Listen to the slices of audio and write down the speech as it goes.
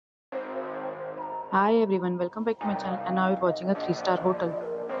Hi everyone, welcome back to my channel and now you're watching a 3-star hotel.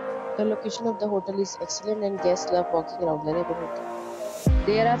 The location of the hotel is excellent and guests love walking around the neighborhood.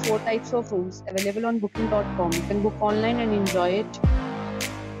 There are four types of rooms available on booking.com. You can book online and enjoy it.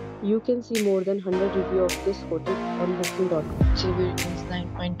 You can see more than 100 reviews of this hotel on booking.com. Review is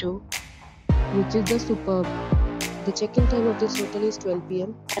 9.2. Which is the superb. The check-in time of this hotel is 12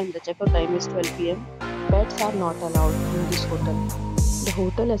 p.m. and the check-out time is 12 p.m. Pets are not allowed in this hotel. The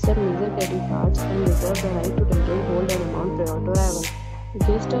hotel accepts major credit cards and reserves the right to temporarily hold an amount prior to arrival.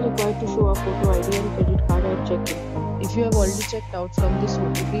 Guests are required to show a photo ID and credit card at check-in. If you have already checked out from this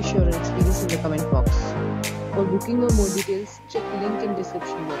hotel, please share your experience in the comment box. For booking or more details, check the link in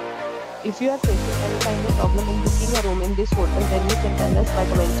description box. If you are facing any kind of problem in booking a room in this hotel, then you can tell us by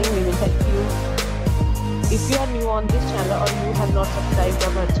commenting. We will help you. If you are new on this channel or you have not subscribed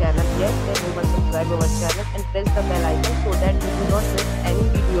our channel yet, then you must subscribe our channel and press the bell icon so that you do not miss any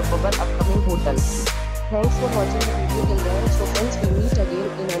video of our upcoming hotels. Thanks for watching the video till then. So friends, we meet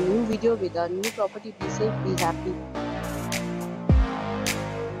again in a new video with a new property. Be safe, be happy.